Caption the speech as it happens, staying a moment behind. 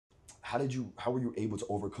how were you able to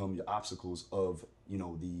overcome the obstacles of,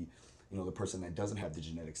 the person that doesn't have the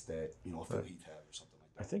genetics that, a Phil Heath had or something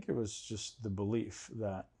like that? I think it was just the belief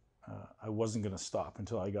that I wasn't going to stop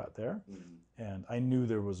until I got there. Mm-hmm. And I knew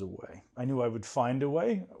there was a way. I knew I would find a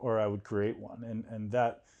way or I would create one.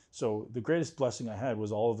 So the greatest blessing I had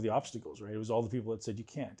was all of the obstacles, right? It was all the people that said you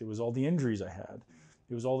can't. It was all the injuries I had.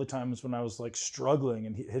 It was all the times when I was like struggling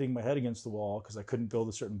and hitting my head against the wall because I couldn't build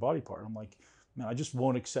a certain body part. I'm like, man, I just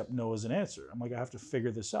won't accept no as an answer. I'm like, I have to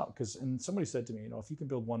figure this out. And somebody said to me, if you can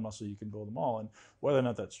build one muscle, you can build them all. And whether or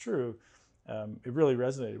not that's true, it really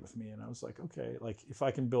resonated with me. And I was like, okay, like if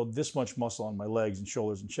I can build this much muscle on my legs and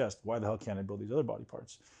shoulders and chest, why the hell can't I build these other body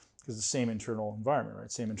parts? Because the same internal environment,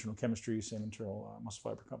 right? Same internal chemistry, same internal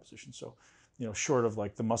muscle fiber composition. So, short of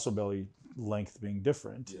like the muscle belly length being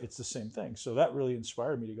different, it's the same thing. So that really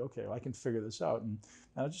inspired me to go, okay, well, I can figure this out. And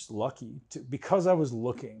I was just lucky because I was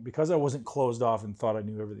looking, because I wasn't closed off and thought I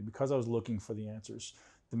knew everything, because I was looking for the answers,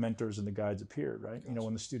 the mentors and the guides appeared, right? Gotcha.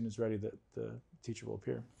 When the student is ready, the teacher will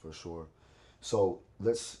appear. For sure. So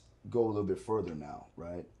let's go a little bit further now,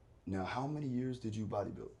 right? Now, how many years did you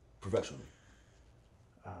bodybuild professionally?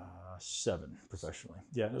 7 professionally.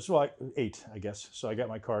 Yeah, it was like 8, I guess. So I got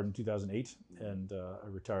my card in 2008 and I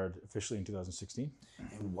retired officially in 2016.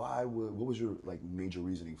 And what was your major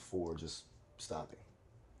reasoning for just stopping?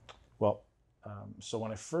 Well, so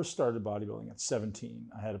when I first started bodybuilding at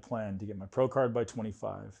 17, I had a plan to get my pro card by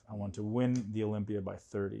 25. I wanted to win the Olympia by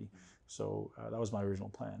 30. So that was my original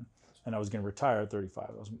plan. And I was going to retire at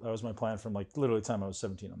 35. That was my plan from literally the time I was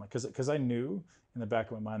 17. I'm like, because I knew in the back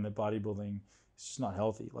of my mind that bodybuilding is just not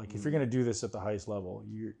healthy. Like if you're going to do this at the highest level,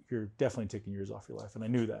 you're definitely taking years off your life. And I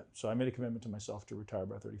knew that. So I made a commitment to myself to retire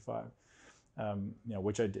by 35,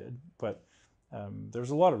 which I did. But there's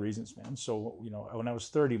a lot of reasons, man. So, when I was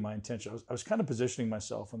 30, my intention, I was kind of positioning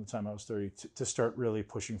myself from the time I was 30 to start really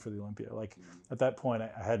pushing for the Olympia. Like at that point,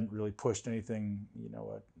 I hadn't really pushed anything,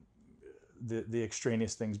 the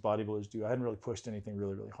extraneous things bodybuilders do. I hadn't really pushed anything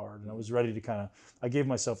really, really hard. And I was ready to I gave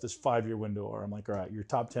myself this 5-year window where I'm like, all right, you're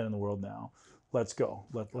top 10 in the world now. Let's go.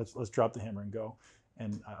 Let's drop the hammer and go.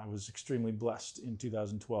 And I was extremely blessed in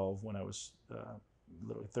 2012 when I was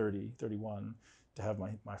literally 30, 31 to have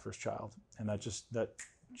my first child. And that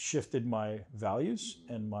shifted my values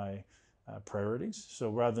and my priorities. So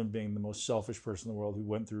rather than being the most selfish person in the world who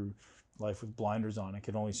went through life with blinders on, I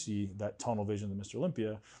could only see that tunnel vision of Mr.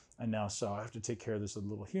 Olympia. I now saw I have to take care of this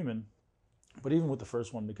little human. But even with the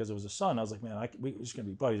first one, because it was a son, I was like, man, we're just going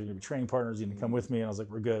to be buddies. We're going to be training partners. You can come with me. And I was like,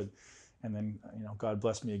 we're good. And then, God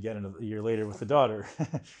blessed me again a year later with the daughter.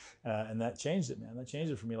 And that changed it, man. That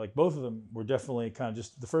changed it for me. Like both of them were definitely kind of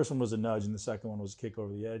just, the first one was a nudge and the second one was a kick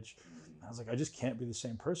over the edge. And I was like, I just can't be the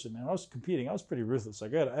same person, man. I was competing. I was pretty ruthless.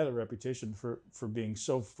 Like I had a reputation for being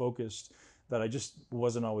so focused that I just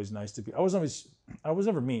wasn't always nice to people. I was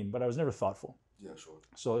never mean, but I was never thoughtful. Yeah, sure.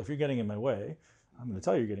 So if you're getting in my way, I'm going to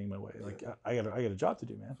tell you you're getting in my way. Like I got a job to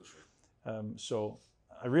do, man. For sure. So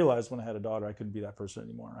I realized when I had a daughter, I couldn't be that person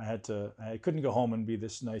anymore. I couldn't go home and be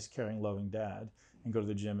this nice, caring, loving dad and go to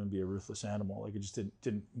the gym and be a ruthless animal. Like it just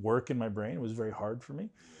didn't work in my brain. It was very hard for me.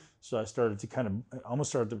 So I started to almost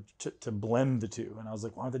started to blend the two. And I was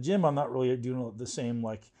like, well, at the gym, I'm not really doing the same,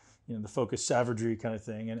 the focused savagery kind of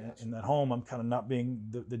thing. And in that home, I'm kind of not being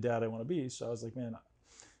the dad I want to be. So I was like, man,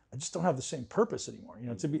 I just don't have the same purpose anymore.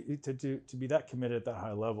 To be that committed at that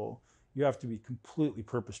high level, you have to be completely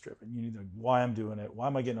purpose driven. You need to know why I'm doing it. Why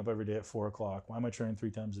am I getting up every day at 4 o'clock? Why am I training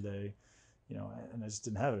 3 times a day? And I just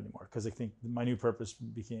didn't have it anymore because I think my new purpose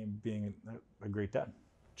became being a great dad.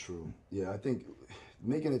 True. Yeah, I think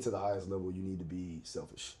making it to the highest level, you need to be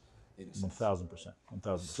selfish. 1,000%.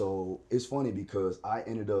 1,000%. So it's funny because I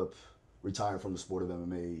ended up retiring from the sport of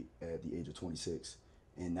MMA at the age of 26,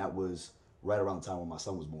 and that was right around the time when my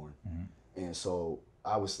son was born. Mm-hmm. And so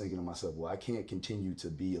I was thinking to myself, well, I can't continue to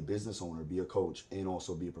be a business owner, be a coach, and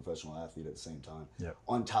also be a professional athlete at the same time. Yep.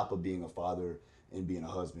 On top of being a father and being a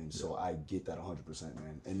husband. Yep. So I get that 100%,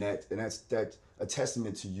 man. And that's a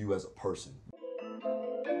testament to you as a person,